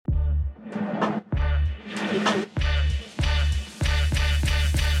Welcome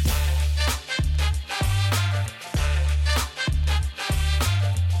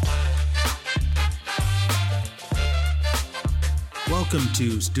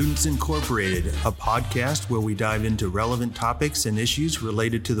to Students Incorporated, a podcast where we dive into relevant topics and issues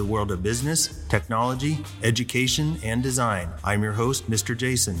related to the world of business, technology, education, and design. I'm your host, Mr.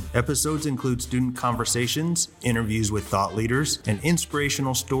 Jason. Episodes include student conversations, interviews with thought leaders, and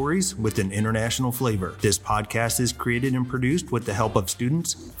inspirational stories with an international flavor. This podcast is created and produced with the help of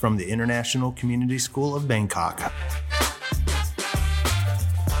students from the International Community School of Bangkok.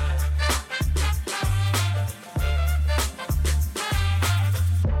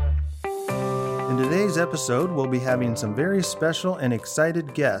 In today's episode, we'll be having some very special and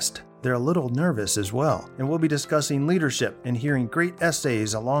excited guests. They're a little nervous as well, and we'll be discussing leadership and hearing great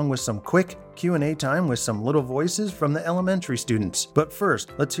essays along with some quick Q&A time with some little voices from the elementary students. But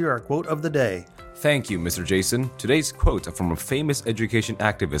first, let's hear our quote of the day. Thank you, Mr. Jason. Today's quote is from a famous education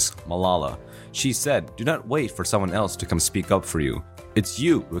activist, Malala. She said, "Do not wait for someone else to come speak up for you. It's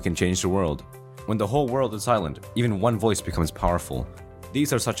you who can change the world. When the whole world is silent, even one voice becomes powerful."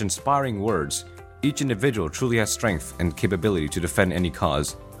 These are such inspiring words. Each individual truly has strength and capability to defend any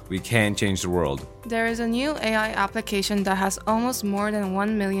cause. We can change the world. There is a new AI application that has almost more than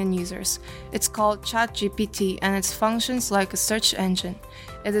 1 million users. It's called ChatGPT and it functions like a search engine.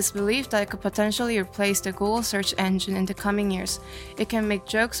 It is believed that it could potentially replace the Google search engine in the coming years. It can make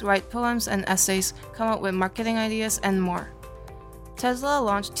jokes, write poems and essays, come up with marketing ideas, and more. Tesla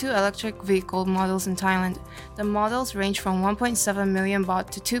launched 2 electric vehicle models in Thailand. The models range from 1.7 million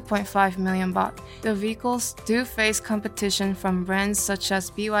baht to 2.5 million baht. The vehicles do face competition from brands such as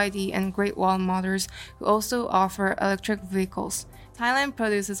BYD and Great Wall Motors, who also offer electric vehicles. Thailand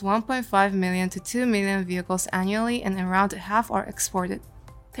produces 1.5 million to 2 million vehicles annually, and around half are exported.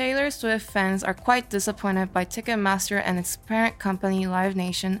 Taylor Swift fans are quite disappointed by Ticketmaster and its parent company Live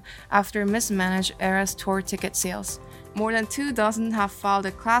Nation after mismanaged Eras tour ticket sales. More than 2 dozen have filed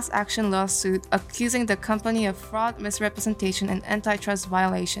a class action lawsuit accusing the company of fraud, misrepresentation, and antitrust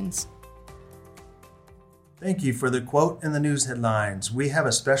violations. Thank you for the quote and the news headlines. We have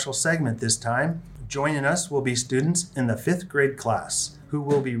a special segment this time. Joining us will be students in the 5th grade class who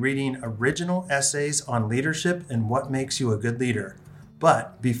will be reading original essays on leadership and what makes you a good leader.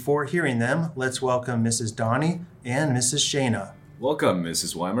 But before hearing them, let's welcome Mrs Doni and Mrs Shaina. Welcome,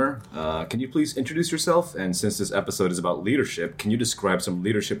 Mrs. Weimer. Can you please introduce yourself? And since this episode is about leadership, can you describe some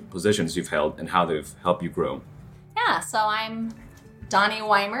leadership positions you've held and how they've helped you grow? Yeah, so I'm Doni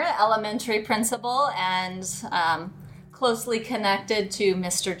Weimer, elementary principal, and closely connected to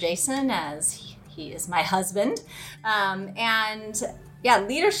Mr. Jason as he is my husband.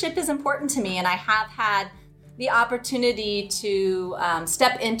 Leadership is important to me, and I have had the opportunity to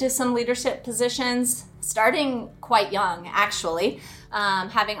step into some leadership positions starting quite young, actually,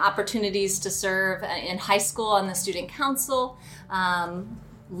 having opportunities to serve in high school on the student council,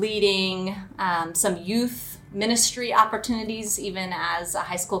 leading some youth ministry opportunities even as a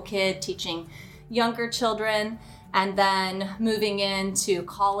high school kid, teaching younger children, and then moving into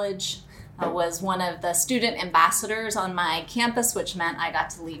college. I was one of the student ambassadors on my campus, which meant I got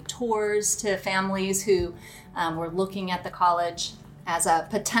to lead tours to families who were looking at the college as a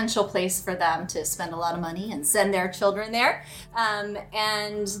potential place for them to spend a lot of money and send their children there. And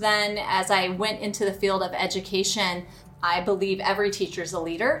then as I went into the field of education, I believe every teacher is a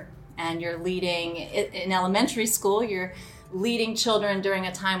leader, and you're leading in elementary school, you're leading children during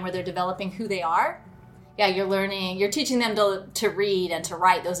a time where they're developing who they are. Yeah, you're teaching them to read and to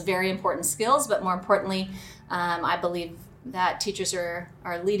write, those very important skills, but more importantly, I believe that teachers are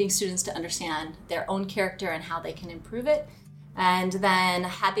leading students to understand their own character and how they can improve it. And then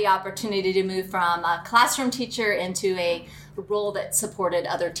had the opportunity to move from a classroom teacher into a role that supported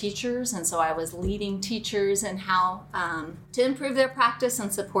other teachers. And so I was leading teachers in how to improve their practice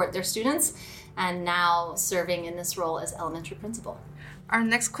and support their students, and now serving in this role as elementary principal. Our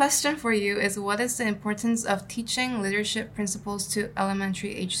next question for you is, what is the importance of teaching leadership principles to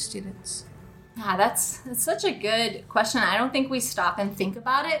elementary age students? Yeah, that's such a good question. I don't think we stop and think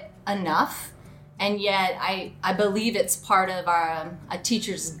about it enough. And yet I believe it's part of a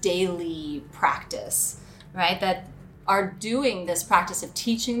teacher's daily practice, right? That are doing this practice of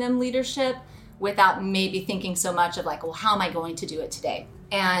teaching them leadership without maybe thinking so much of like, well, how am I going to do it today?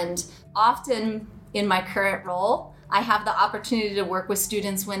 And often in my current role, I have the opportunity to work with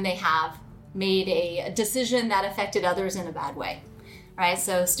students when they have made a decision that affected others in a bad way. Right?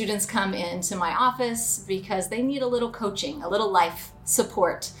 So students come into my office because they need a little coaching, a little life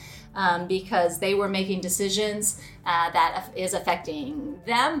support, because they were making decisions that is affecting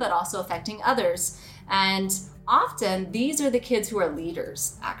them, but also affecting others. And often these are the kids who are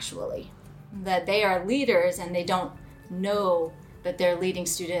leaders, actually, that they are leaders and they don't know that they're leading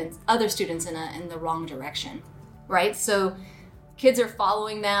other students in the wrong direction, right? So kids are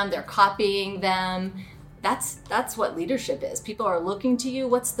following them, they're copying them. That's what leadership is. People are looking to you.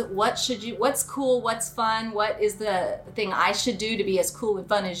 What's cool, what's fun, what is the thing I should do to be as cool and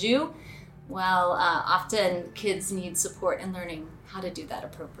fun as you? Well, often kids need support in learning how to do that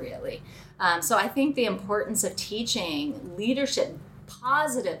appropriately. So I think the importance of teaching leadership,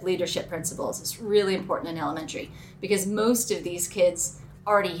 positive leadership principles, is really important in elementary, because most of these kids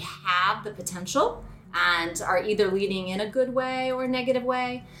already have the potential and are either leading in a good way or a negative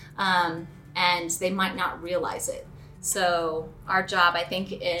way, and they might not realize it. So our job, I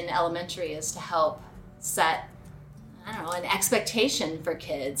think, in elementary is to help set, an expectation for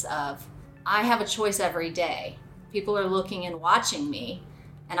kids of, I have a choice every day. People are looking and watching me,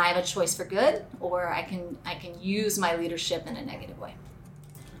 and I have a choice for good, or I can use my leadership in a negative way.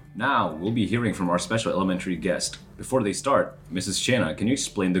 Now, we'll be hearing from our special elementary guest. Before they start, Mrs. Shaina, can you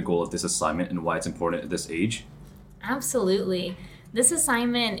explain the goal of this assignment and why it's important at this age? Absolutely. This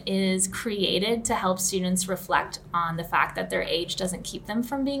assignment is created to help students reflect on the fact that their age doesn't keep them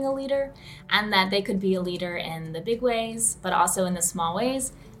from being a leader, and that they could be a leader in the big ways, but also in the small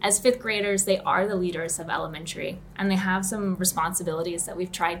ways. As fifth graders, they are the leaders of elementary, and they have some responsibilities that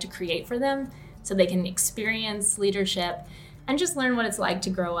we've tried to create for them so they can experience leadership and just learn what it's like to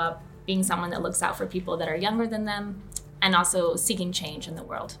grow up being someone that looks out for people that are younger than them and also seeking change in the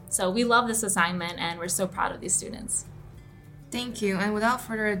world. So we love this assignment, and we're so proud of these students. Thank you, and without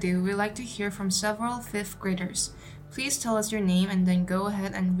further ado, we'd like to hear from several fifth graders. Please tell us your name and then go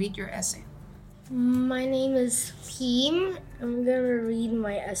ahead and read your essay. My name is Team. I'm gonna read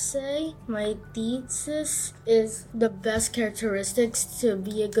my essay. My thesis is the best characteristics to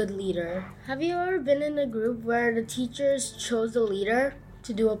be a good leader. Have you ever been in a group where the teachers chose a leader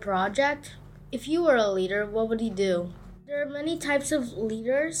to do a project? If you were a leader, what would you do? There are many types of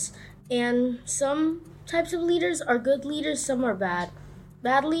leaders, and some types of leaders are good leaders, some are bad.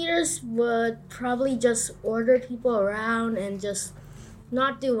 Bad leaders would probably just order people around and just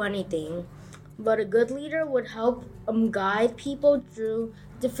not do anything. But a good leader would help guide people through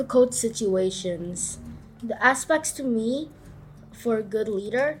difficult situations. The aspects to me for a good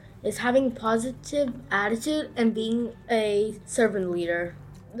leader is having positive attitude and being a servant leader.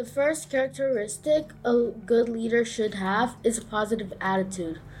 The first characteristic a good leader should have is a positive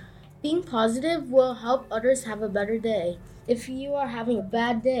attitude. Being positive will help others have a better day. If you are having a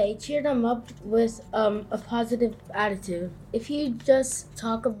bad day, cheer them up with a positive attitude. If you just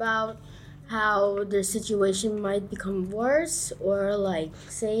talk about how their situation might become worse, or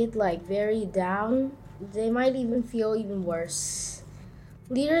say it very down, they might even feel even worse.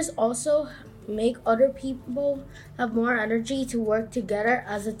 Leaders also make other people have more energy to work together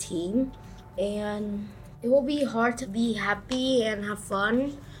as a team, and it will be hard to be happy and have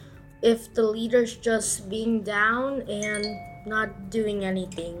fun if the leader's just being down and not doing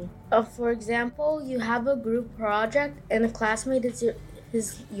anything. For example, you have a group project and a classmate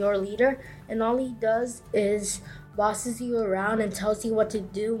is your leader, and all he does is bosses you around and tells you what to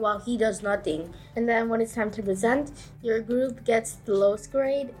do while he does nothing. And then when it's time to present, your group gets the lowest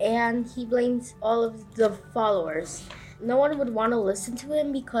grade and he blames all of the followers. No one would want to listen to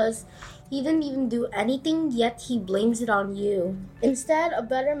him because he didn't even do anything, yet he blames it on you. Instead, a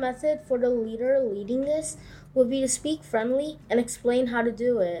better method for the leader leading this would be to speak friendly and explain how to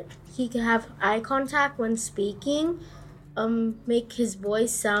do it. He could have eye contact when speaking, make his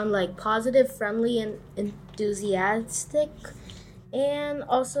voice sound positive, friendly, and enthusiastic, and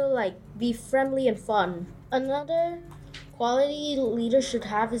also be friendly and fun. Another quality leader should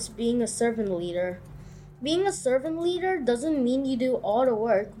have is being a servant leader. Being a servant leader doesn't mean you do all the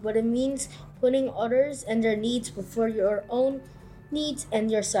work, but it means putting others and their needs before your own needs and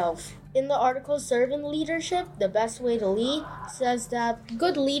yourself. In the article Servant Leadership, the Best Way to Lead, says that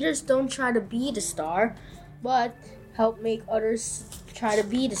good leaders don't try to be the star, but help make others try to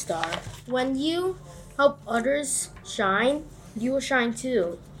be the star. When you help others shine, you will shine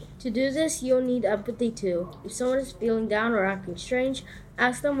too. To do this, you'll need empathy too. If someone is feeling down or acting strange,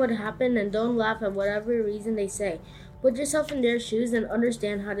 ask them what happened and don't laugh at whatever reason they say. Put yourself in their shoes and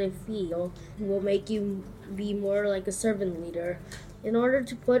understand how they feel. It will make you be more like a servant leader. In order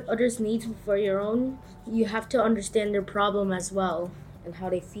to put others' needs before your own, you have to understand their problem as well and how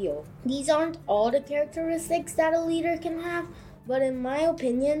they feel. These aren't all the characteristics that a leader can have, but in my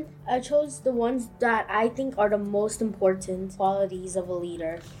opinion, I chose the ones that I think are the most important qualities of a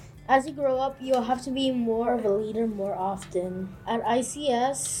leader. As you grow up, you'll have to be more of a leader more often. At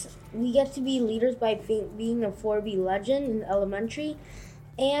ICS, We get to be leaders by being a 4B legend in elementary.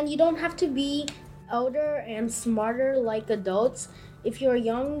 And you don't have to be elder and smarter like adults. If you're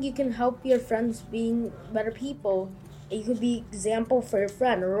young, you can help your friends being better people. You could be example for your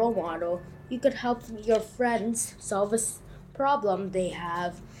friend, a role model. You could help your friends solve a problem they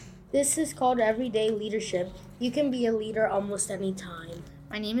have. This is called everyday leadership. You can be a leader almost any time.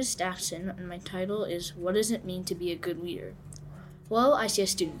 My name is Daxon, and my title is What Does It Mean to Be a Good Leader? Well, ICS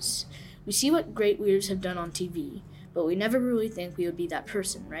students, we see what great leaders have done on TV, but we never really think we would be that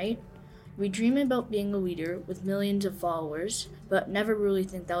person, right? We dream about being a leader with millions of followers, but never really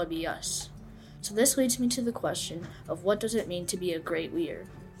think that would be us. So this leads me to the question of what does it mean to be a great leader?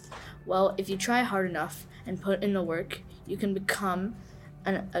 Well, if you try hard enough and put in the work, you can become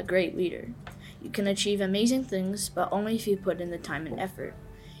a great leader. You can achieve amazing things, but only if you put in the time and effort.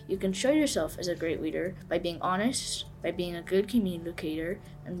 You can show yourself as a great leader by being honest, by being a good communicator,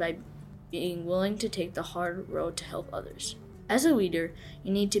 and by being willing to take the hard road to help others. As a leader,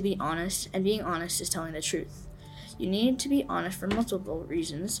 you need to be honest, and being honest is telling the truth. You need to be honest for multiple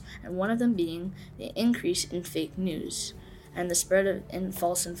reasons, and one of them being the increase in fake news and the spread of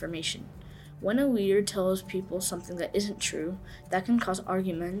false information. When a leader tells people something that isn't true, that can cause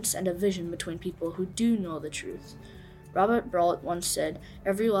arguments and division between people who do know the truth. Robert Brault once said,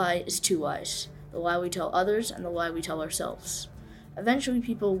 "Every lie is two lies, the lie we tell others and the lie we tell ourselves." Eventually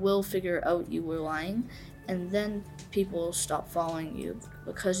people will figure out you were lying, and then people will stop following you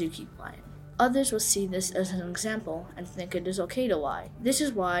because you keep lying. Others will see this as an example and think it is okay to lie. This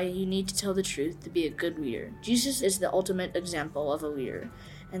is why you need to tell the truth to be a good leader. Jesus is the ultimate example of a leader,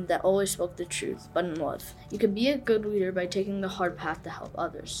 and that always spoke the truth, but in love. You can be a good leader by taking the hard path to help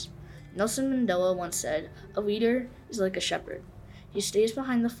others. Nelson Mandela once said, "A leader is like a shepherd. He stays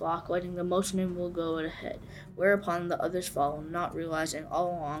behind the flock, letting the most nimble go ahead, whereupon the others follow, not realizing all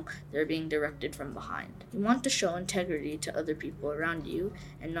along they're being directed from behind." You want to show integrity to other people around you,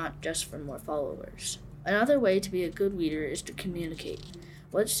 and not just for more followers. Another way to be a good leader is to communicate.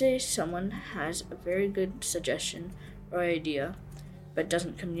 Let's say someone has a very good suggestion or idea, but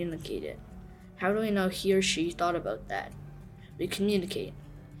doesn't communicate it. How do we know he or she thought about that? We communicate.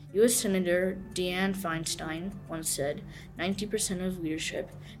 U.S. Senator Dianne Feinstein once said, 90% of leadership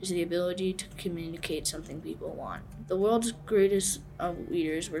is the ability to communicate something people want. The world's greatest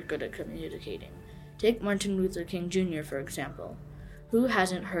leaders were good at communicating. Take Martin Luther King Jr., for example. Who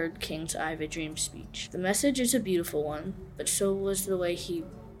hasn't heard King's "I Have a Dream" speech? The message is a beautiful one, but so was the way he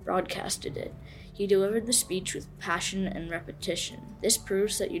broadcasted it. He delivered the speech with passion and repetition. This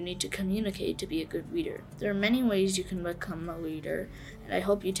proves that you need to communicate to be a good leader. There are many ways you can become a leader, and I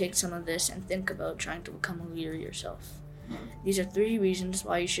hope you take some of this and think about trying to become a leader yourself. These are 3 reasons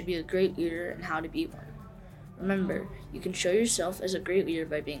why you should be a great leader and how to be one. Remember, you can show yourself as a great leader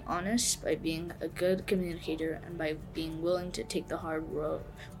by being honest, by being a good communicator, and by being willing to take the hard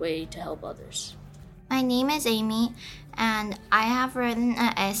way to help others. My name is Amy, and I have written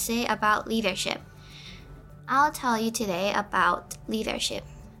an essay about leadership. I'll tell you today about leadership.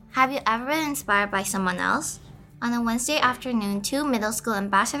 Have you ever been inspired by someone else? On a Wednesday afternoon, 2 middle school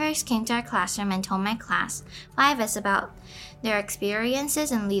ambassadors came to our classroom and told my class, 5 of us, about their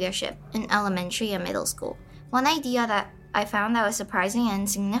experiences in leadership in elementary and middle school. One idea that I found that was surprising and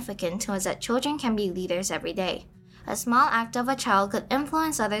significant was that children can be leaders every day. A small act of a child could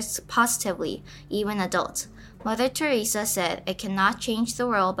influence others positively, even adults. Mother Teresa said, "I cannot change the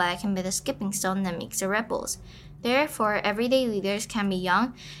world, but I can be the skipping stone that makes the ripples." Therefore, everyday leaders can be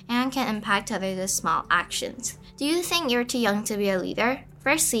young and can impact others with small actions. Do you think you're too young to be a leader?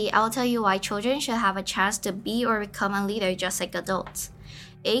 Firstly, I'll tell you why children should have a chance to be or become a leader just like adults.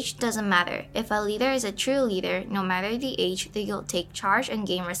 Age doesn't matter. If a leader is a true leader, no matter the age, they will take charge and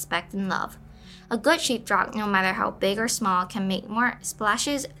gain respect and love. A good sheepdog, no matter how big or small, can make more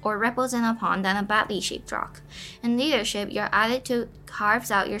splashes or ripples in a pond than a badly shaped rock. In leadership, your attitude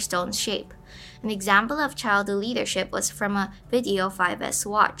carves out your stone's shape. An example of child leadership was from a video 5S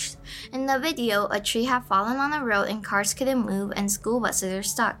watched. In the video, a tree had fallen on the road and cars couldn't move and school buses are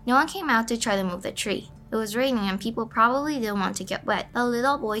stuck. No one came out to try to move the tree. It was raining and people probably didn't want to get wet. A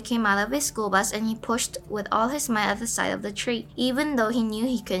little boy came out of his school bus and he pushed with all his might at the side of the tree, even though he knew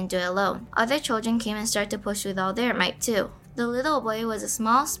he couldn't do it alone. Other children came and started to push with all their might too. The little boy was a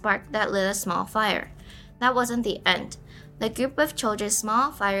small spark that lit a small fire. That wasn't the end. The group of children's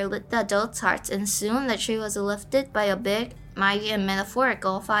small fire lit the adults' hearts, and soon the tree was lifted by a big, mighty, and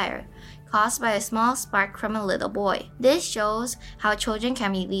metaphorical fire, caused by a small spark from a little boy. This shows how children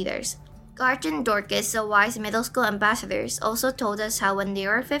can be leaders. Garch and Dorcas, the wise middle school ambassadors, also told us how when they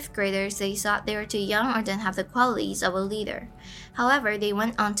were 5th graders, they thought they were too young or didn't have the qualities of a leader. However, they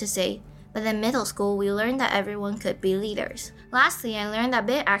went on to say, but in middle school, we learned that everyone could be leaders. Lastly, I learned that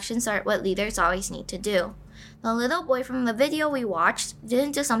big actions are what leaders always need to do. The little boy from the video we watched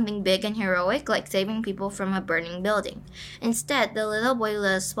didn't do something big and heroic like saving people from a burning building. Instead, the little boy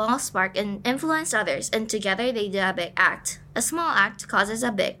lit a small spark and influenced others, and together they did a big act. A small act causes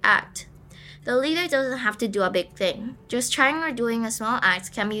a big act. The leader doesn't have to do a big thing. Just trying or doing a small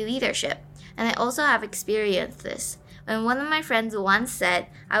act can be leadership, and I also have experienced this. When one of my friends once said,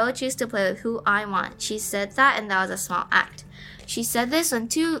 I will choose to play with who I want, she said that, and that was a small act. She said this when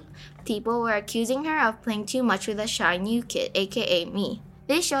 2 people were accusing her of playing too much with a shy new kid, aka me.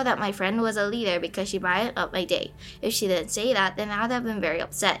 This showed that my friend was a leader because she brightened up my day. If she didn't say that, then I would have been very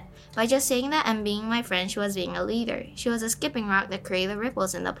upset. By just saying that and being my friend, she was being a leader. She was a skipping rock that created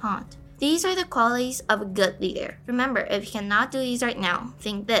ripples in the pond. These are the qualities of a good leader. Remember, if you cannot do these right now,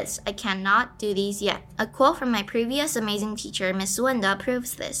 think this: I cannot do these yet. A quote from my previous amazing teacher, Miss Wenda,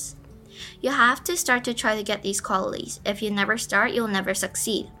 proves this. You have to start to try to get these qualities. If you never start, you'll never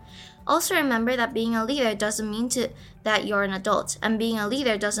succeed. Also remember that being a leader doesn't mean that you're an adult, and being a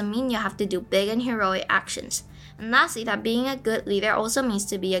leader doesn't mean you have to do big and heroic actions. And lastly, that being a good leader also means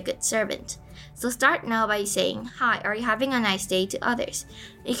to be a good servant. So start now by saying, hi, are you having a nice day to others?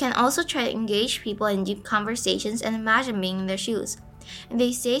 You can also try to engage people in deep conversations and imagine being in their shoes. If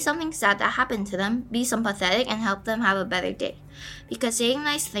they say something sad that happened to them, be sympathetic and help them have a better day. Because saying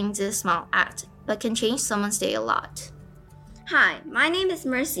nice things is a small act, but can change someone's day a lot. Hi, my name is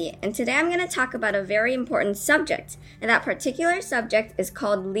Mercy, and today I'm going to talk about a very important subject, and that particular subject is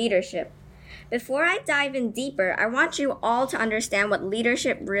called leadership. Before I dive in deeper, I want you all to understand what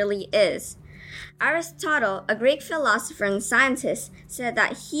leadership really is. Aristotle, a Greek philosopher and scientist, said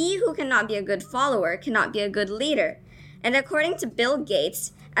that he who cannot be a good follower cannot be a good leader. And according to Bill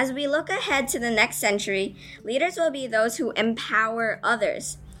Gates, as we look ahead to the next century, leaders will be those who empower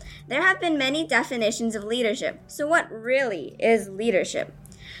others. There have been many definitions of leadership, so what really is leadership?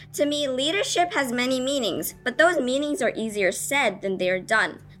 To me, leadership has many meanings, but those meanings are easier said than they are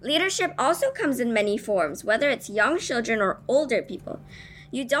done. Leadership also comes in many forms, whether it's young children or older people.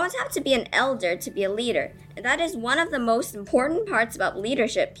 You don't have to be an elder to be a leader, and that is one of the most important parts about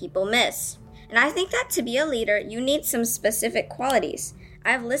leadership people miss. And I think that to be a leader, you need some specific qualities.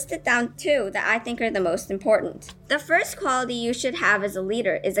 I've listed down 2 that I think are the most important. The first quality you should have as a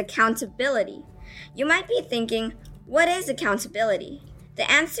leader is accountability. You might be thinking, what is accountability?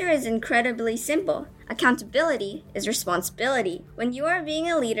 The answer is incredibly simple. Accountability is responsibility. When you are being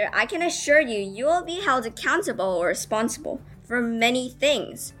a leader, I can assure you, you will be held accountable or responsible for many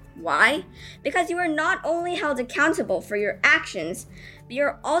things. Why? Because you are not only held accountable for your actions, but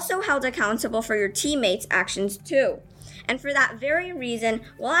you're also held accountable for your teammates' actions too. And for that very reason,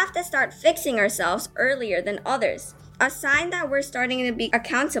 we'll have to start fixing ourselves earlier than others. A sign that we're starting to be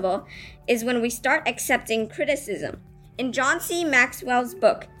accountable is when we start accepting criticism. In John C. Maxwell's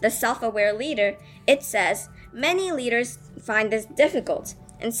book, The Self-Aware Leader, it says, many leaders find this difficult,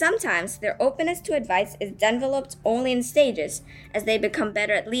 and sometimes their openness to advice is developed only in stages as they become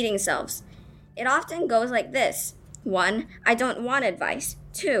better at leading themselves. It often goes like this. 1. I don't want advice.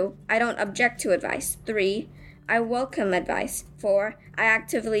 2. I don't object to advice. 3. I welcome advice. 4. I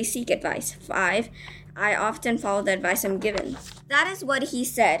actively seek advice. 5. I often follow the advice I'm given. That is what he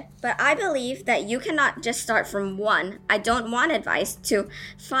said, but I believe that you cannot just start from 1, I don't want advice, to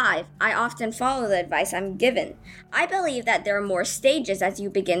 5, I often follow the advice I'm given. I believe that there are more stages as you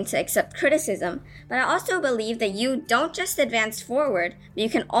begin to accept criticism, but I also believe that you don't just advance forward, but you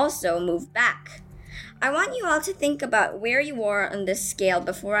can also move back. I want you all to think about where you are on this scale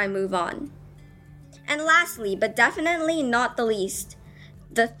before I move on. And lastly, but definitely not the least,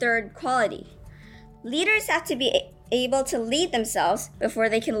 the third quality. Leaders have to be able to lead themselves before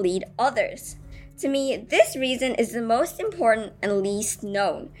they can lead others. To me, this reason is the most important and least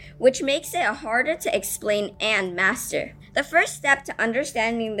known, which makes it harder to explain and master. The first step to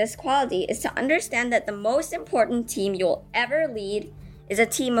understanding this quality is to understand that the most important team you'll ever lead is a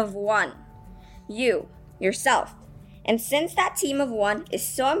team of 1. You, yourself. And since that team of 1 is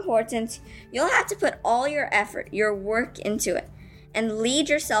so important, you'll have to put all your effort, your work into it, and lead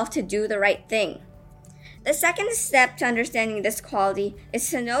yourself to do the right thing. The second step to understanding this quality is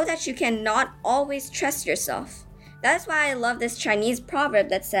to know that you cannot always trust yourself. That is why I love this Chinese proverb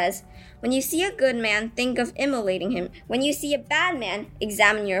that says, when you see a good man, think of emulating him. When you see a bad man,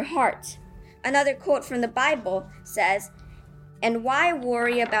 examine your heart. Another quote from the Bible says, and why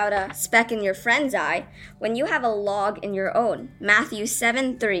worry about a speck in your friend's eye when you have a log in your own? Matthew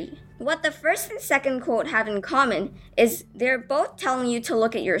 7:3. What the first and second quote have in common is they're both telling you to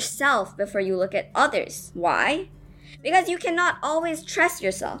look at yourself before you look at others. Why? Because you cannot always trust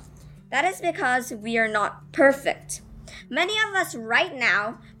yourself. That is because we are not perfect. Many of us right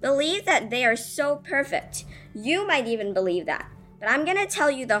now believe that they are so perfect. You might even believe that. But I'm going to tell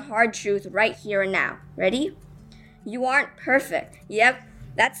you the hard truth right here and now. Ready? You aren't perfect. Yep,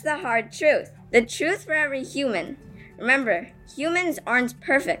 that's the hard truth. The truth for every human. Remember, humans aren't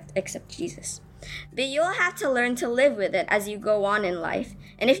perfect except Jesus. But you'll have to learn to live with it as you go on in life.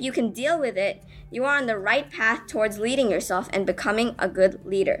 And if you can deal with it, you are on the right path towards leading yourself and becoming a good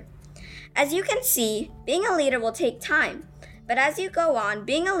leader. As you can see, being a leader will take time. But as you go on,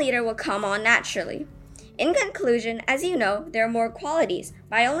 being a leader will come on naturally. In conclusion, as you know, there are more qualities,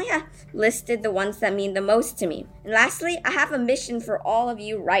 but I only have listed the ones that mean the most to me. And lastly, I have a mission for all of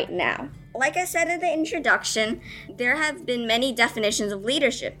you right now. Like I said in the introduction, there have been many definitions of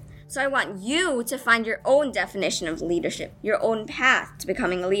leadership. So I want you to find your own definition of leadership, your own path to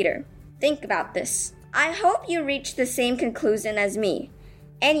becoming a leader. Think about this. I hope you reach the same conclusion as me.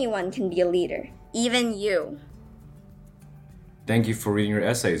 Anyone can be a leader, even you. Thank you for reading your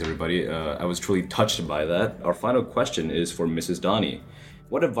essays, everybody. I was truly touched by that. Our final question is for Mrs. Doni.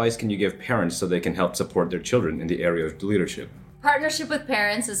 What advice can you give parents so they can help support their children in the area of leadership? Partnership with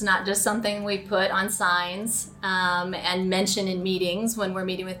parents is not just something we put on signs and mention in meetings when we're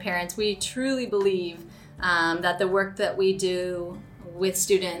meeting with parents. We truly believe that the work that we do with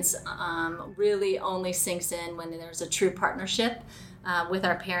students really only sinks in when there's a true partnership with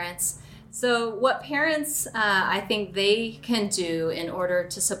our parents. So what parents, I think they can do in order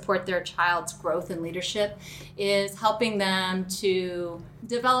to support their child's growth and leadership is helping them to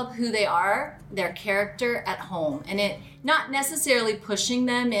develop who they are, their character at home. And it not necessarily pushing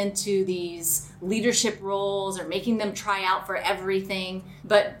them into these leadership roles or making them try out for everything,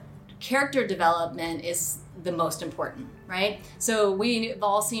 but character development is the most important, right? So we've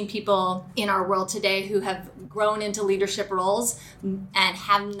all seen people in our world today who have grown into leadership roles and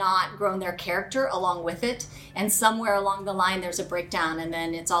have not grown their character along with it. And somewhere along the line, there's a breakdown, and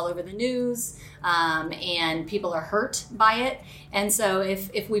then it's all over the news, and people are hurt by it. And so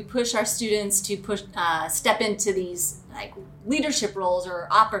if we push our students to step into these like leadership roles or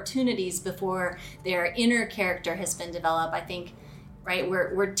opportunities before their inner character has been developed, I think, right,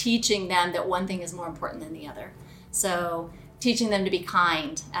 we're teaching them that one thing is more important than the other. So teaching them to be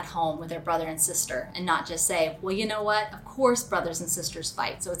kind at home with their brother and sister and not just say, well, you know what, of course brothers and sisters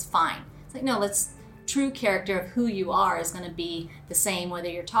fight, so it's fine. It's like, no, true character of who you are is going to be the same whether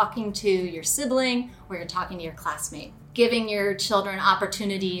you're talking to your sibling or you're talking to your classmate. Giving your children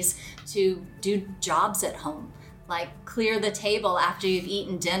opportunities to do jobs at home, like clear the table after you've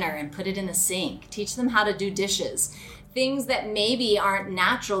eaten dinner and put it in the sink. Teach them how to do dishes. Things that maybe aren't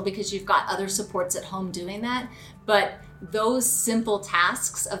natural because you've got other supports at home doing that, but those simple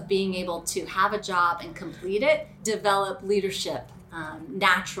tasks of being able to have a job and complete it develop leadership,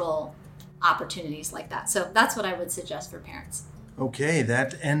 natural opportunities like that. So that's what I would suggest for parents. Okay,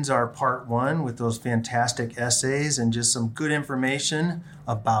 that ends our part one with those fantastic essays and just some good information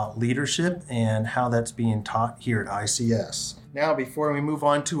about leadership and how that's being taught here at ICS. Now, before we move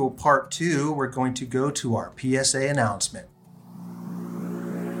on to part two, we're going to go to our PSA announcement.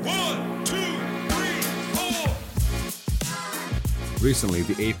 1, 2, 3, 4. Recently,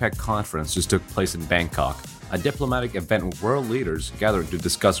 the APEC conference just took place in Bangkok, a diplomatic event where world leaders gathered to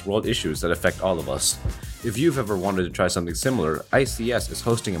discuss world issues that affect all of us. If you've ever wanted to try something similar, ICS is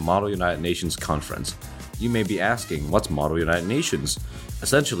hosting a Model United Nations conference. You may be asking, what's Model United Nations?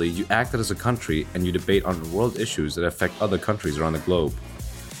 Essentially, you act as a country and you debate on world issues that affect other countries around the globe.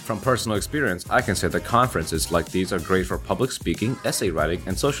 From personal experience, I can say that conferences like these are great for public speaking, essay writing,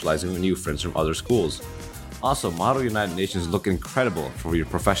 and socializing with new friends from other schools. Also, Model United Nations look incredible for your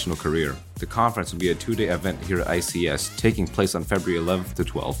professional career. The conference will be a 2-day event here at ICS, taking place on February 11th to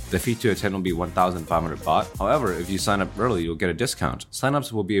 12th. The fee to attend will be 1,500 baht. However, if you sign up early, you'll get a discount.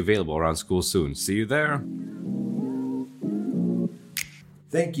 Sign-ups will be available around school soon. See you there!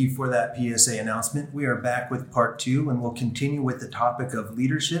 Thank you for that PSA announcement. We are back with part two, and we'll continue with the topic of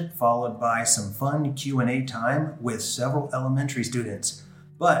leadership, followed by some fun Q&A time with several elementary students.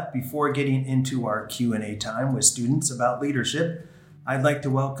 But before getting into our Q&A time with students about leadership, I'd like to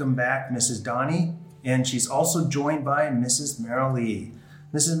welcome back Mrs. Doni, and she's also joined by Mrs. Merrily.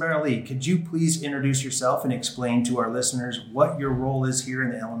 Mrs. Merrily, could you please introduce yourself and explain to our listeners what your role is here in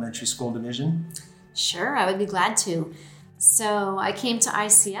the elementary school division? Sure, I would be glad to. So I came to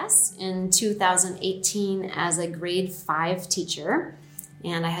ICS in 2018 as a grade 5 teacher,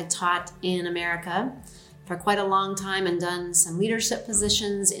 and I had taught in America. for quite a long time and done some leadership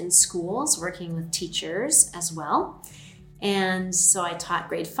positions in schools, working with teachers as well. And so I taught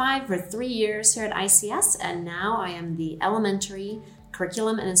grade 5 for 3 years here at ICS, and now I am the elementary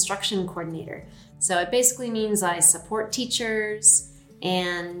curriculum and instruction coordinator. So it basically means I support teachers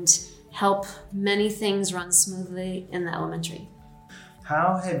and help many things run smoothly in the elementary.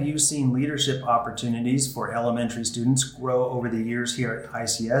 How have you seen leadership opportunities for elementary students grow over the years here at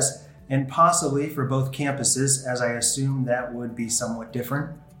ICS, and possibly for both campuses, as I assume that would be somewhat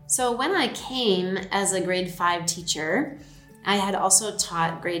different? So when I came as a grade 5 teacher, I had also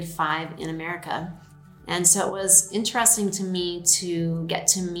taught grade 5 in America. And so it was interesting to me to get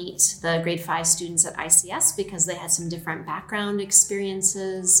to meet the grade 5 students at ICS because they had some different background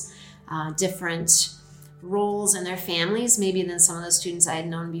experiences, different roles in their families, maybe than some of the students I had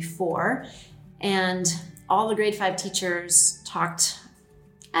known before. And all the grade 5 teachers talked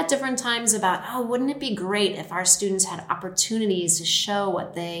at different times about, oh, wouldn't it be great if our students had opportunities to show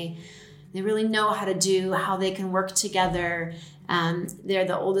what they really know how to do, how they can work together. They're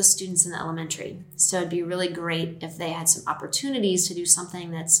the oldest students in the elementary. So it'd be really great if they had some opportunities to do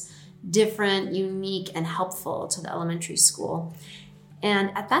something that's different, unique, and helpful to the elementary school.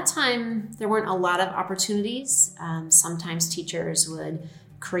 And at that time, there weren't a lot of opportunities. Sometimes teachers would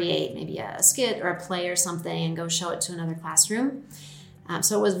create maybe a skit or a play or something and go show it to another classroom.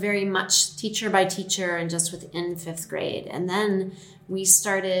 So it was very much teacher by teacher and just within 5th grade. And then we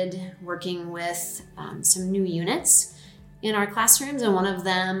started working with some new units in our classrooms, and one of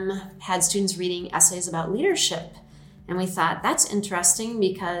them had students reading essays about leadership. And we thought, that's interesting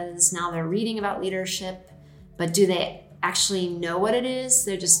because now they're reading about leadership, but do they actually know what it is?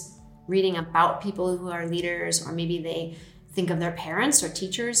 They're just reading about people who are leaders, or maybe they think of their parents or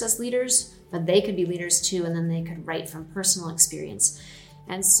teachers as leaders, but they could be leaders too, and then they could write from personal experience.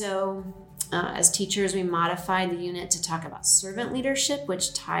 And so as teachers, we modified the unit to talk about servant leadership,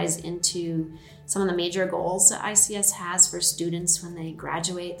 which ties into some of the major goals that ICS has for students when they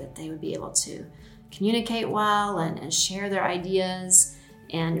graduate, that they would be able to communicate well and share their ideas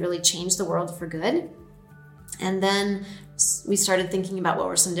and really change the world for good. And then we started thinking about what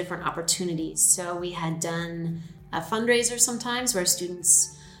were some different opportunities. So we had done a fundraiser sometimes where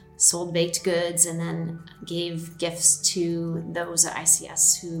students sold baked goods and then gave gifts to those at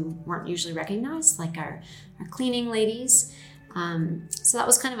ICS who weren't usually recognized, like our cleaning ladies. So that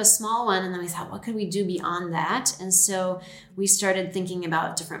was kind of a small one. And then we thought, what could we do beyond that? And so we started thinking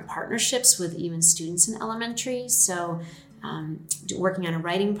about different partnerships with even students in elementary. So working on a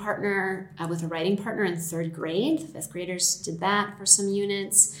writing partner with a writing partner in 3rd grade. 5th graders did that for some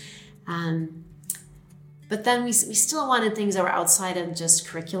units. But then we still wanted things that were outside of just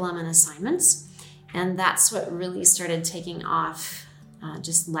curriculum and assignments. And that's what really started taking off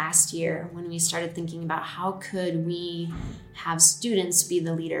just last year when we started thinking about how could we have students be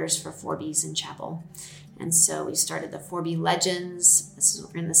the leaders for 4Bs in chapel. And so we started the 4B Legends.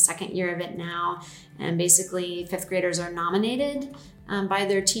 We're in the 2nd year of it now. And basically 5th graders are nominated by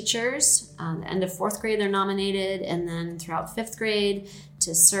their teachers. The end of 4th grade, they're nominated. And then throughout 5th grade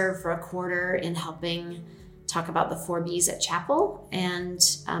to serve for a quarter in helping talk about the 4Bs at chapel. And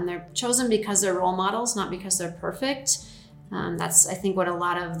they're chosen because they're role models, not because they're perfect. That's, I think, what a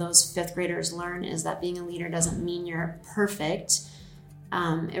lot of those 5th graders learn, is that being a leader doesn't mean you're perfect.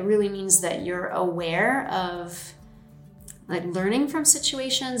 It really means that you're aware of learning from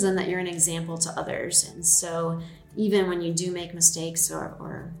situations and that you're an example to others. And so even when you do make mistakes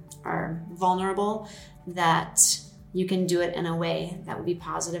or are vulnerable, that you can do it in a way that would be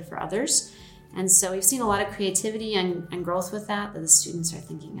positive for others. And so we've seen a lot of creativity and growth with that the students are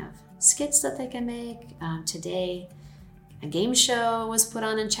thinking of skits that they can make. Today, a game show was put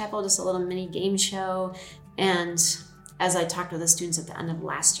on in chapel, just a little mini game show. And as I talked with the students at the end of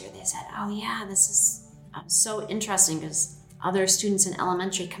last year, they said, oh yeah, this is so interesting, because other students in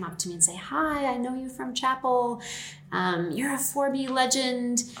elementary come up to me and say, hi, I know you from chapel. You're a 4B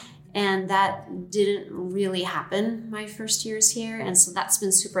legend. And that didn't really happen my first years here. And so that's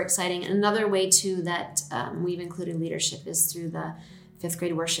been super exciting. And another way too that we've included leadership is through the 5th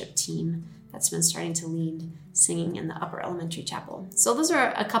grade worship team that's been starting to lead singing in the upper elementary chapel. So those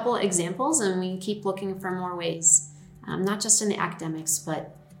are a couple examples, and we keep looking for more ways, not just in the academics,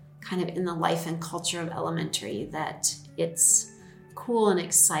 but kind of in the life and culture of elementary, that it's cool and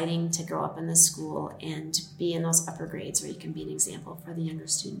exciting to grow up in this school and be in those upper grades where you can be an example for the younger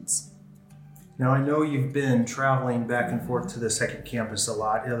students. Now, I know you've been traveling back and forth to the 2nd campus a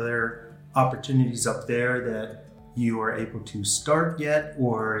lot. Are there opportunities up there that you are able to start yet,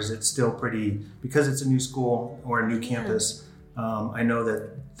 or is it still pretty, because it's a new school or a new campus, I know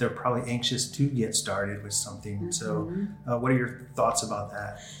that they're probably anxious to get started with something. So what are your thoughts about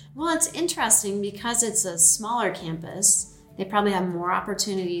that? Well, it's interesting because it's a smaller campus. They probably have more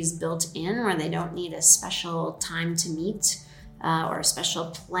opportunities built in where they don't need a special time to meet or a special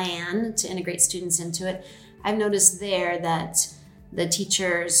plan to integrate students into it. I've noticed there that the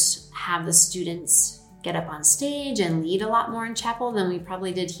teachers have the students get up on stage and lead a lot more in chapel than we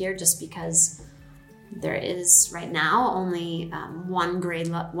probably did here, just because there is right now only one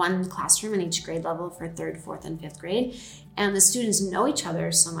classroom in each grade level for 3rd, 4th, and 5th grade. And the students know each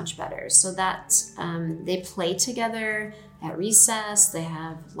other so much better, so that they play together at recess, they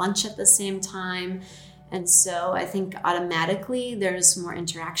have lunch at the same time. And so I think automatically there's more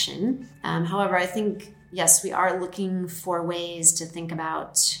interaction. However, I think, yes, we are looking for ways to think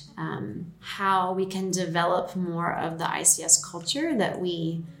about how we can develop more of the ICS culture, that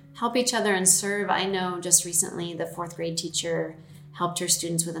we help each other and serve. I know just recently the 4th grade teacher helped her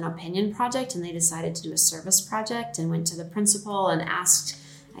students with an opinion project, and they decided to do a service project and went to the principal and asked,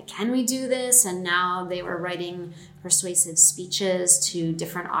 can we do this? And now they were writing persuasive speeches to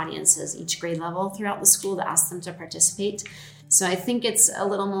different audiences, each grade level throughout the school, to ask them to participate. So I think it's a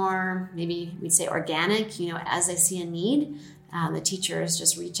little more, maybe we'd say organic, as they see a need, the teachers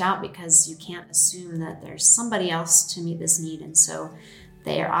just reach out, because you can't assume that there's somebody else to meet this need. And so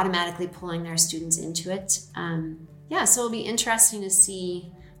they are automatically pulling their students into it. So it'll be interesting to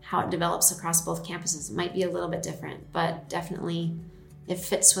see how it develops across both campuses. It might be a little bit different, but definitely it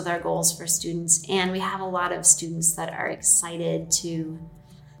fits with our goals for students. And we have a lot of students that are excited to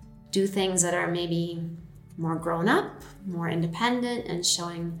do things that are maybe more grown up, more independent, and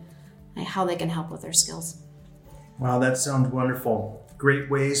showing how they can help with their skills. Wow, that sounds wonderful. Great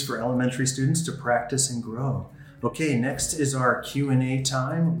ways for elementary students to practice and grow. Okay, next is our Q&A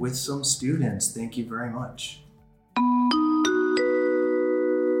time with some students. Thank you very much.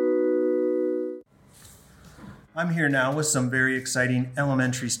 I'm here now with some very exciting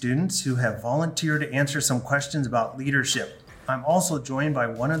elementary students who have volunteered to answer some questions about leadership. I'm also joined by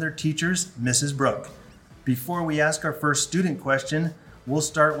one of their teachers, Mrs. Brooke. Before we ask our first student question, we'll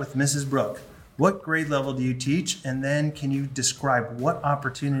start with Mrs. Brooke. What grade level do you teach? And then can you describe what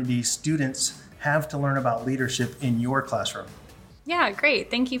opportunities students have to learn about leadership in your classroom? Yeah, great.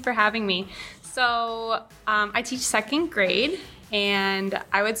 Thank you for having me. So I teach 2nd grade, and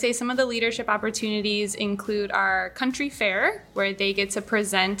I would say some of the leadership opportunities include our country fair, where they get to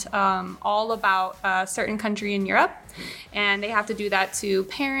present all about a certain country in Europe. And they have to do that to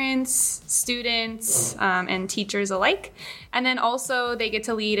parents, students, and teachers alike. And then also they get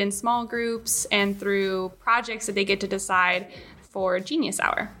to lead in small groups and through projects that they get to decide for Genius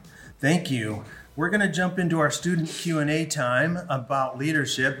Hour. Thank you. We're going to jump into our student Q&A time about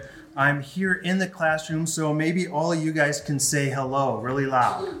leadership. I'm here in the classroom, so maybe all of you guys can say hello really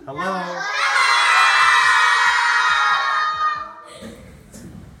loud. Hello.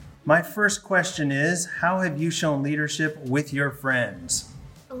 My first question is, how have you shown leadership with your friends?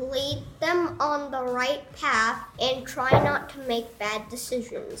 Lead them on the right path and try not to make bad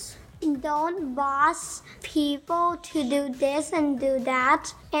decisions. Don't boss people to do this and do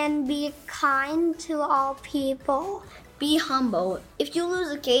that, and be kind to all people. Be humble. If you lose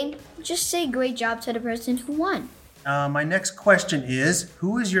a game, just say great job to the person who won. My next question is,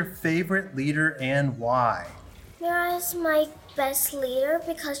 who is your favorite leader and why? Mira is my best leader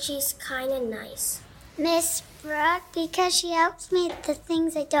because she's kind and nice. Miss Brooke, because she helps me with the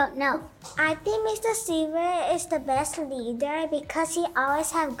things I don't know. I think Mr. Stever is the best leader because he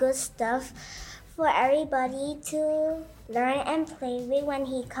always has good stuff for everybody to learn and play with when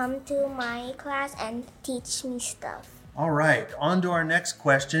he comes to my class and teach me stuff. All right, on to our next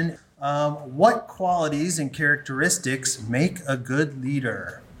question. What qualities and characteristics make a good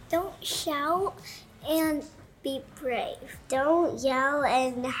leader? Don't shout and be brave. Don't yell,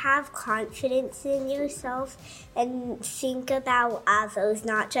 and have confidence in yourself and think about others,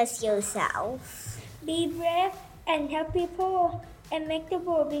 not just yourself. Be brave and help people and make the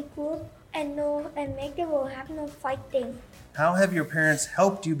world be good and make the world have no fighting. How have your parents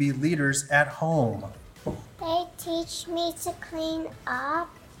helped you be leaders at home? They teach me to clean up.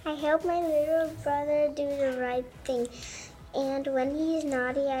 I help my little brother do the right thing. And when he's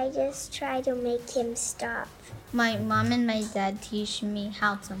naughty, I just try to make him stop. My mom and my dad teach me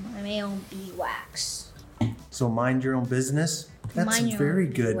how to mind my own beeswax. So mind your own business? That's very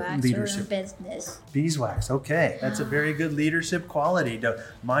good leadership. Business. Beeswax, okay. That's a very good leadership quality, to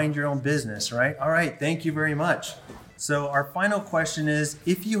mind your own business, right? All right, thank you very much. So our final question is,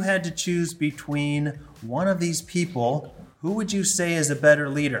 if you had to choose between one of these people, who would you say is a better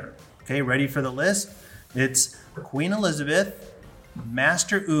leader? Okay, ready for the list? It's Queen Elizabeth,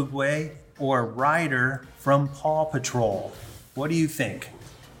 Master Oogway or Ryder from Paw Patrol? What do you think?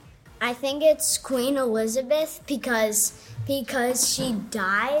 I think it's Queen Elizabeth because she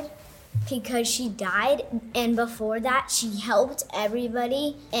died. And before that she helped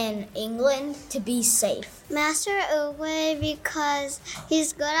everybody in England to be safe. Master Uwe because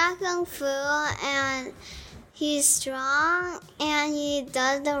he's good at Kung Fu and he's strong and he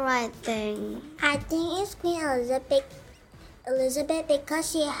does the right thing. I think it's Queen Elizabeth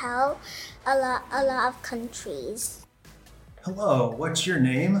because she helped a lot of countries. Hello, what's your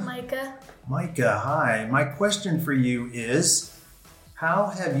name? Micah. Micah, hi. My question for you is, how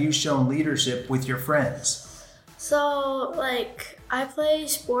have you shown leadership with your friends? So, I play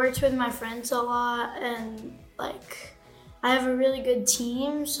sports with my friends a lot, and, I have a really good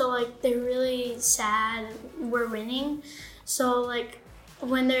team, so, they're really sad we're winning. So,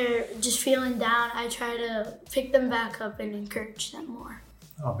 when they're just feeling down, I try to pick them back up and encourage them more.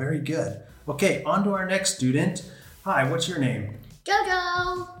 Oh, very good. Okay, on to our next student. Hi, what's your name?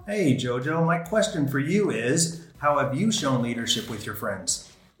 Jojo! Hey, Jojo. My question for you is, how have you shown leadership with your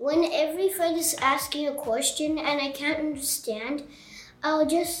friends? When every friend is asking a question and I can't understand, I'll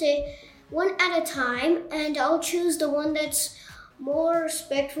just say one at a time and I'll choose the one that's more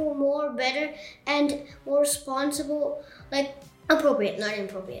respectful, more better, and more responsible, appropriate, not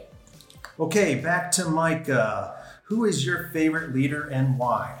inappropriate. Okay, back to Micah. Who is your favorite leader and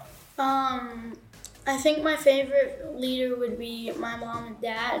why? I think my favorite leader would be my mom and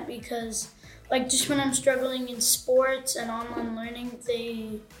dad because just when I'm struggling in sports and online learning,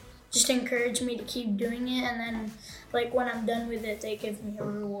 they just encourage me to keep doing it, and then when I'm done with it, they give me a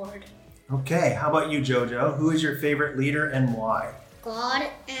reward. Okay, how about you, Jojo? Who is your favorite leader and why? God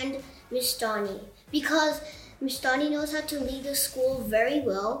and Miss Doni, because Miss Doni knows how to lead the school very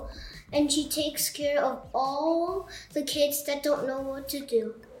well, and she takes care of all the kids that don't know what to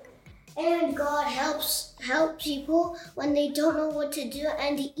do. And God helps people when they don't know what to do,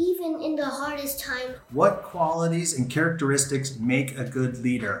 and even in the hardest time. What qualities and characteristics make a good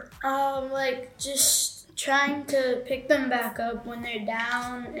leader? Just trying to pick them back up when they're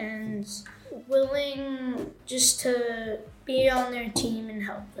down and willing just to be on their team and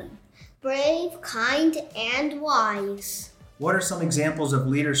help them. Brave, kind, and wise. What are some examples of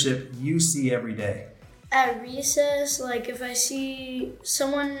leadership you see every day? At recess, if I see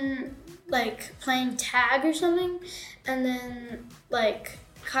someone playing tag or something, and then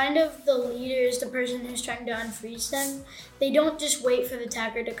kind of the leader is the person who's trying to unfreeze them, they don't just wait for the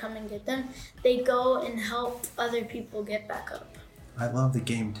tagger to come and get them. They go and help other people get back up. I love the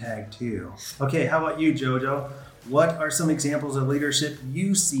game tag too. Okay, how about you, Jojo? What are some examples of leadership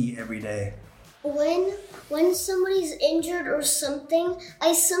you see every day? When somebody's injured or something,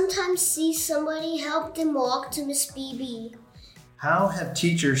 I sometimes see somebody help them walk to Miss BB. How have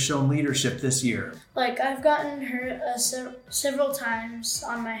teachers shown leadership this year? I've gotten hurt several times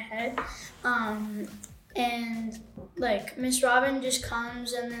on my head, and Miss Robin just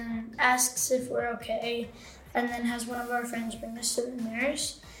comes and then asks if we're okay, and then has one of our friends bring us to the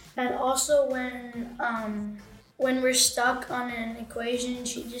nurse. And also when we're stuck on an equation,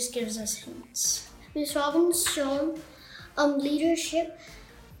 she just gives us hints. Miss Robin's shown leadership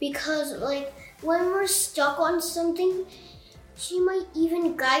because when we're stuck on something, she might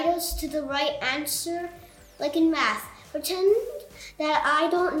even guide us to the right answer, like in math. Pretend that I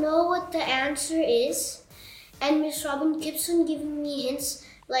don't know what the answer is, and Miss Robin keeps on giving me hints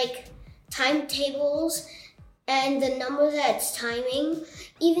like timetables and the number that's timing.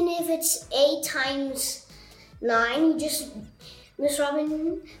 Even if it's 8 times 9, Miss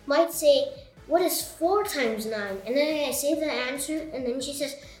Robin might say, what is 4 times 9? And then I say the answer, and then she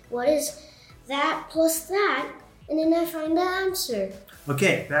says, what is that plus that? And then I find the answer.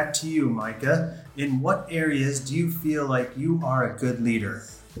 Okay, back to you, Micah. In what areas do you feel like you are a good leader?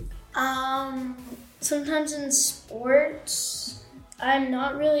 Sometimes in sports, I'm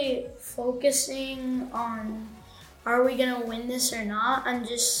not really focusing on are we gonna win this or not. I'm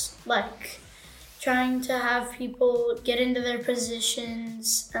just trying to have people get into their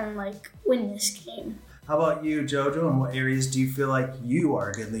positions and win this game. How about you, Jojo? In what areas do you feel like you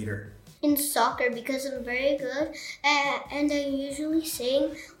are a good leader? In soccer, because I'm very good, and I'm usually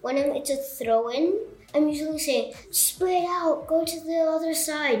saying when it's a throw-in, I'm usually saying, spread out, go to the other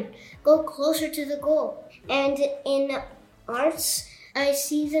side, go closer to the goal. And in arts, I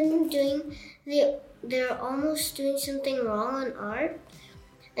see them they're almost doing something wrong on art,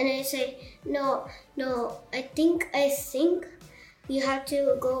 and I say, no, I think you have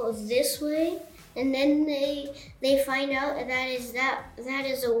to go this way. And then they find out that is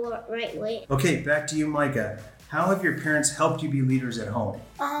the right way. Okay, back to you, Micah. How have your parents helped you be leaders at home?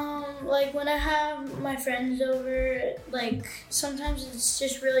 Like when I have my friends over, like sometimes it's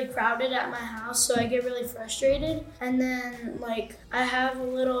just really crowded at my house, so I get really frustrated. And then like I have a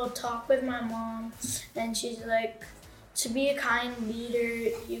little talk with my mom, and she's like, to be a kind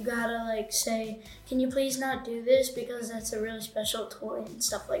leader, you gotta like say, can you please not do this because that's a really special toy and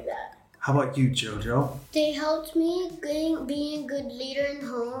stuff like that. How about you, Jojo? They helped me being a good leader in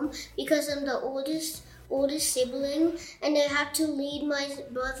home because I'm the oldest sibling, and I have to lead my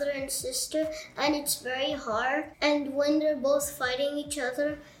brother and sister, and it's very hard. And when they're both fighting each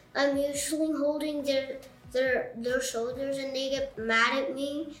other, I'm usually holding their shoulders, and they get mad at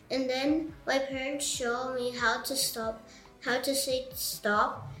me. And then my parents show me how to say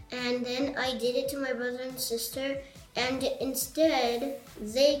stop, and then I did it to my brother and sister, and instead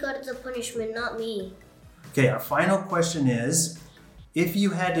they got the punishment, not me. Okay, our final question is, if you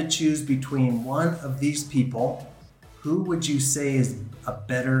had to choose between one of these people, who would you say is a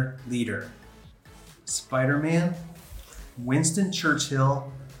better leader? Spider-Man, Winston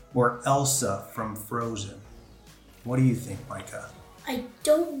Churchill, or Elsa from Frozen? What do you think, Micah? I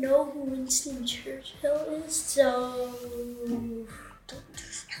don't know who Winston Churchill is, so don't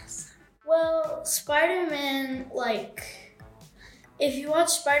choose Elsa. Well, Spider-Man, like, if you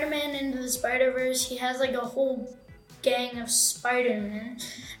watch Spider-Man Into the Spider-Verse, he has like a whole gang of Spider-Man,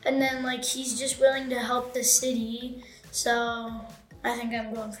 and then like he's just willing to help the city, so I think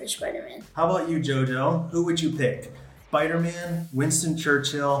I'm going for Spider-Man. How about you, Jojo? Who would you pick? Spider-Man, Winston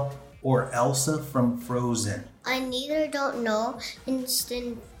Churchill, or Elsa from Frozen? I neither don't know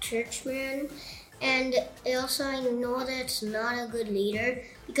Winston Churchill, and also I know that's not a good leader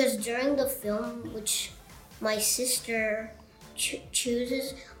because during the film, which my sister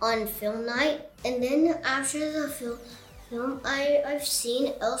chooses on film night, and then after the film, I've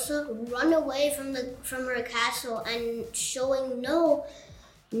seen Elsa run away from her castle and showing no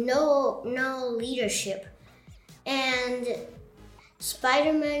leadership. And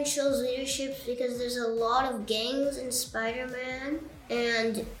Spider-Man shows leadership because there's a lot of gangs in Spider-Man.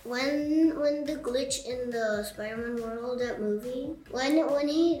 And when the glitch in the Spider-Man world, that movie, when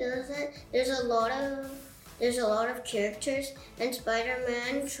he does that, there's a lot of characters, and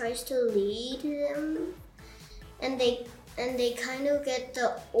Spider-Man tries to lead them, and they kind of get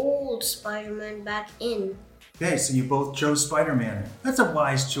the old Spider-Man back in. Okay, so you both chose Spider-Man. That's a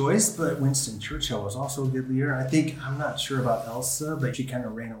wise choice, but Winston Churchill was also a good leader. I'm not sure about Elsa, but she kind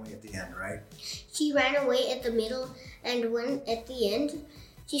of ran away at the end, right? She ran away at the middle, and when at the end,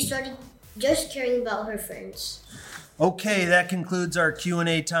 she started just caring about her friends. Okay, that concludes our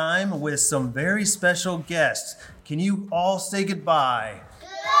Q&A time with some very special guests. Can you all say goodbye?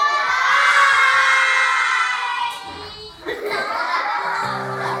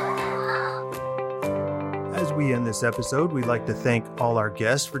 As we end this episode, we'd like to thank all our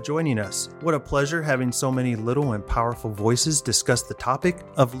guests for joining us. What a pleasure having so many little and powerful voices discuss the topic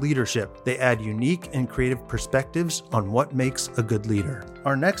of leadership. They add unique and creative perspectives on what makes a good leader.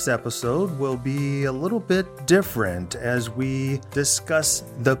 Our next episode will be a little bit different as we discuss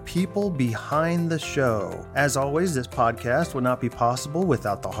the people behind the show. As always, this podcast would not be possible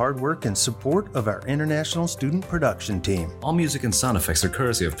without the hard work and support of our international student production team. All music and sound effects are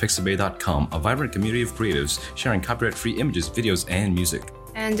courtesy of Pixabay.com, a vibrant community of creatives sharing copyright-free images, videos, and music.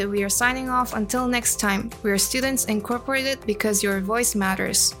 And we are signing off until next time. We are Students Incorporated because your voice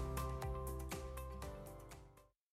matters.